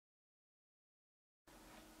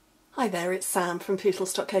Hi there, it's Sam from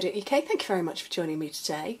Pootles.co.uk. Thank you very much for joining me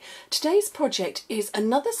today. Today's project is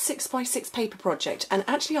another 6x6 paper project, and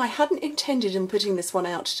actually I hadn't intended on putting this one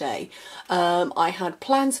out today. I had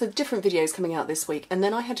plans for different videos coming out this week, and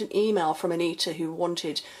then I had an email from Anita who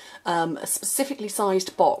wanted a specifically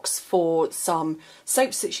sized box for some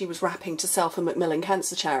soaps that she was wrapping to sell for Macmillan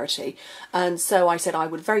Cancer Charity, and so I said I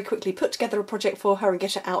would very quickly put together a project for her and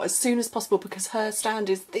get it out as soon as possible because her stand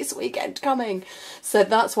is this weekend coming. So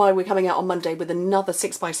that's why we're coming out on Monday with another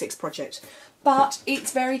 6x6 project. But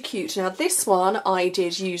it's very cute. Now this one I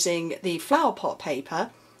did using the flower pot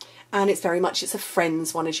paper, and it's a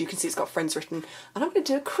Friends one. As you can see, it's got Friends written, and I'm going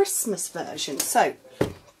to do a Christmas version. So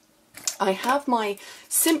I have my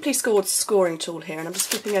Simply Scored scoring tool here, and I'm just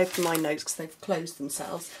flipping open my notes because they've closed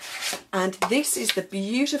themselves. And this is the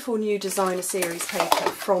beautiful new designer series paper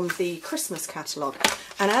from the Christmas catalogue.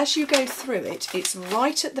 And as you go through it, it's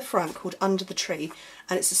right at the front called Under the Tree,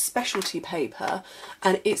 and it's a specialty paper,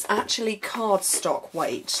 and it's actually cardstock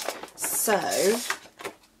weight. So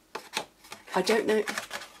I don't know.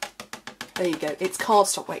 There you go, it's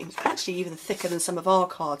cardstock weight, and it's actually even thicker than some of our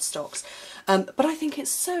cardstocks. But I think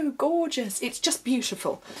it's so gorgeous, it's just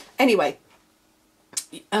beautiful. Anyway,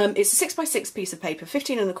 it's a 6x6 piece of paper,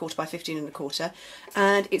 15¼ by 15¼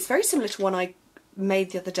 and it's very similar to one I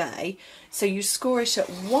made the other day. So you score it at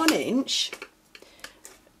 1 inch,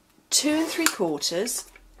 2¾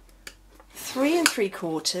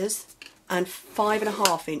 3¾ and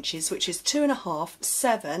 5½ inches, which is 2½,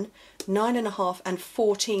 7, 9½ and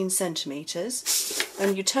 14 centimetres.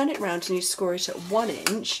 And you turn it round and you score it at 1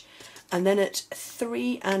 inch, and then at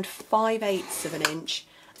 3 5/8 of an inch,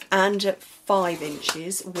 and at 5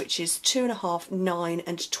 inches, which is 2½, 9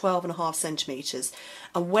 and 12½ centimetres.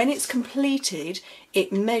 And when it's completed,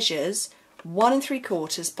 it measures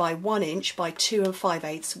 1¾ by 1 inch by 2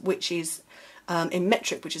 5/8, which is in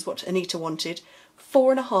metric, which is what Anita wanted,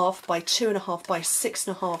 4½ by 2½ by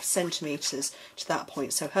 6½ centimetres to that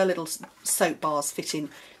point. So her little soap bars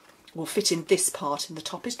will fit in this part in the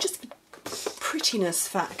top. It's just a prettiness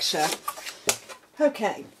factor.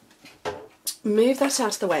 Okay, move that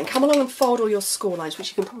out of the way and come along and fold all your score lines, which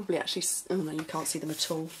you can probably actually, oh no, you can't see them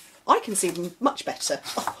at all. I can see them much better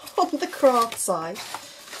on the craft side.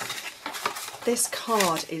 This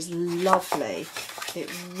card is lovely. It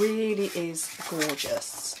really is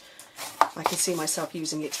gorgeous. I can see myself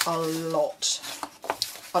using it a lot.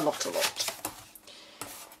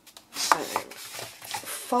 So,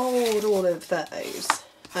 fold all of those.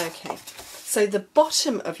 Okay, so the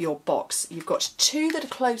bottom of your box, you've got two that are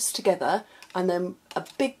close together and then a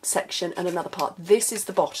big section and another part. This is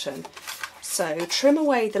the bottom. So trim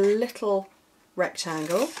away the little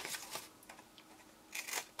rectangle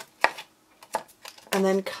and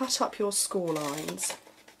then cut up your score lines.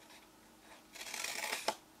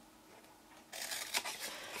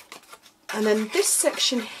 And then this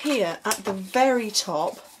section here at the very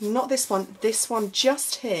top, not this one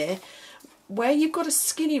just here, where you've got a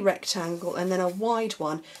skinny rectangle and then a wide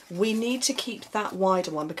one, we need to keep that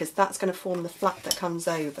wider one because that's going to form the flap that comes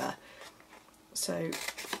over. So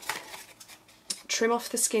trim off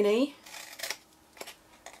the skinny,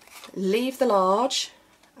 leave the large,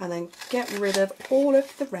 and then get rid of all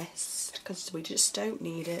of the rest because we just don't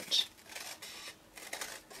need it.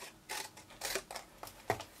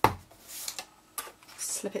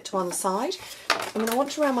 Slip it to one side. I'm going to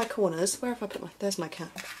want to round my corners. Where have I put my, there's my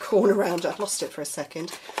corner rounder, I've lost it for a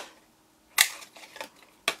second.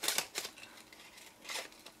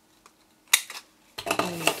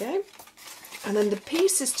 There you go. And then the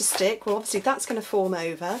pieces to stick, well obviously that's going to form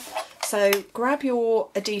over. So grab your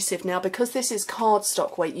adhesive now. Because this is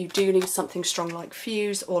cardstock weight, you do need something strong like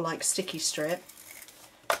fuse or like sticky strip.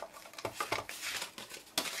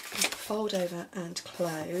 Fold over and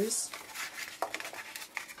close.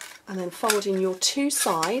 And then fold in your two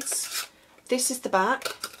sides. This is the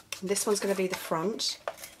back, and this one's going to be the front.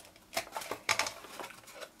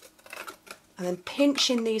 And then pinch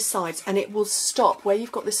in these sides and it will stop. Where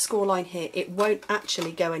you've got this score line here, it won't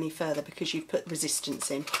actually go any further because you've put resistance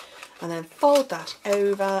in. And then fold that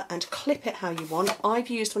over and clip it how you want. I've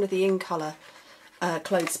used one of the in colour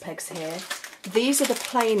Clothespegs here. These are the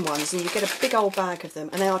plain ones, and you get a big old bag of them,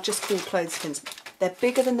 and they are just called clothespins. They're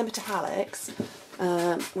bigger than the metallics.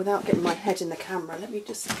 Without getting my head in the camera, let me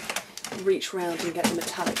just reach round and get the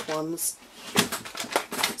metallic ones.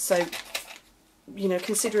 So, you know,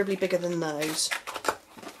 considerably bigger than those.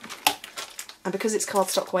 And because it's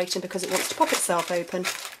cardstock weight and because it wants to pop itself open,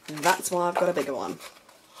 that's why I've got a bigger one.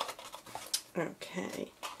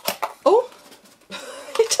 Okay. Oh!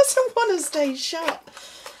 It doesn't want to stay shut.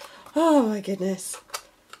 Oh my goodness.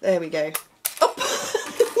 There we go. Oh!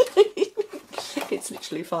 It's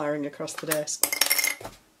literally firing across the desk.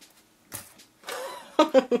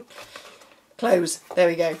 Close. There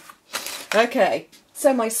we go. Okay,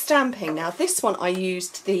 so my stamping. Now this one I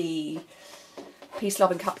used the Peace,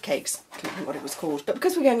 Love and Cupcakes. I can't remember what it was called. But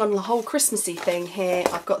because we're going on the whole Christmassy thing here,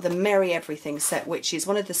 I've got the Merry Everything set, which is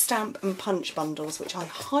one of the stamp and punch bundles, which I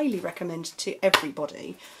highly recommend to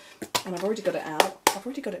everybody. And I've already got it out. I've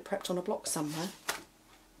already got it prepped on a block somewhere.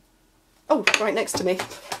 Oh, right next to me.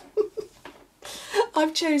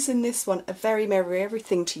 I've chosen this one, A Very Merry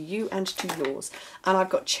Everything to You and to Yours. And I've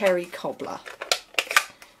got Cherry Cobbler.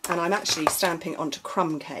 And I'm actually stamping onto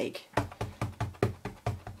crumb cake.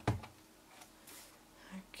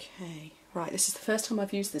 Okay, right, this is the first time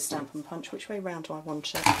I've used this stamp and punch. Which way round do I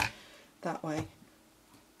want it? That way.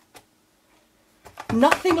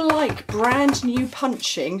 Nothing like brand new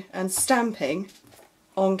punching and stamping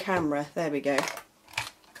on camera. There we go.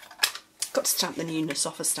 Got to stamp the newness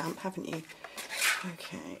off a stamp, haven't you?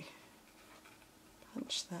 Okay.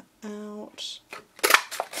 Punch that out.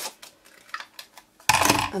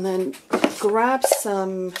 And then grab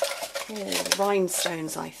some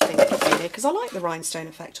rhinestones, I think, because I like the rhinestone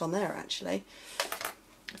effect on there, actually.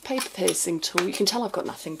 A paper piercing tool. You can tell I've got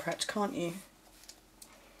nothing prepped, can't you?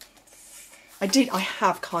 I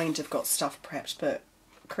have kind of got stuff prepped, but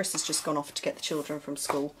Chris has just gone off to get the children from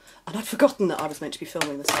school, and I'd forgotten that I was meant to be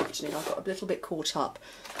filming this afternoon. I got a little bit caught up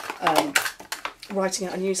writing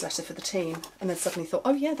out a newsletter for the team, and then suddenly thought,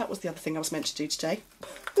 oh yeah, that was the other thing I was meant to do today.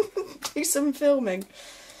 Do some filming.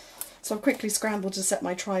 So I've quickly scrambled to set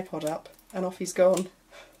my tripod up, and off he's gone.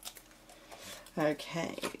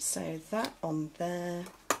 Okay, so that on there.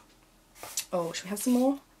 Oh, should we have some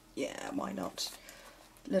more? Yeah, why not?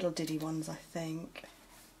 Little diddy ones, I think.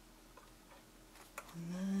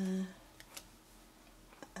 On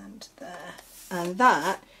there. And there. And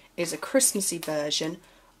that is a Christmassy version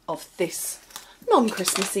of this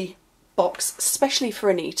non-Christmassy box, especially for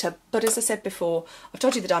Anita. But as I said before, I've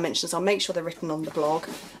told you the dimensions. I'll make sure they're written on the blog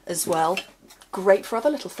as well. Great for other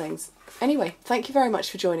little things. Anyway, thank you very much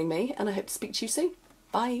for joining me, and I hope to speak to you soon.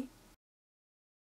 Bye.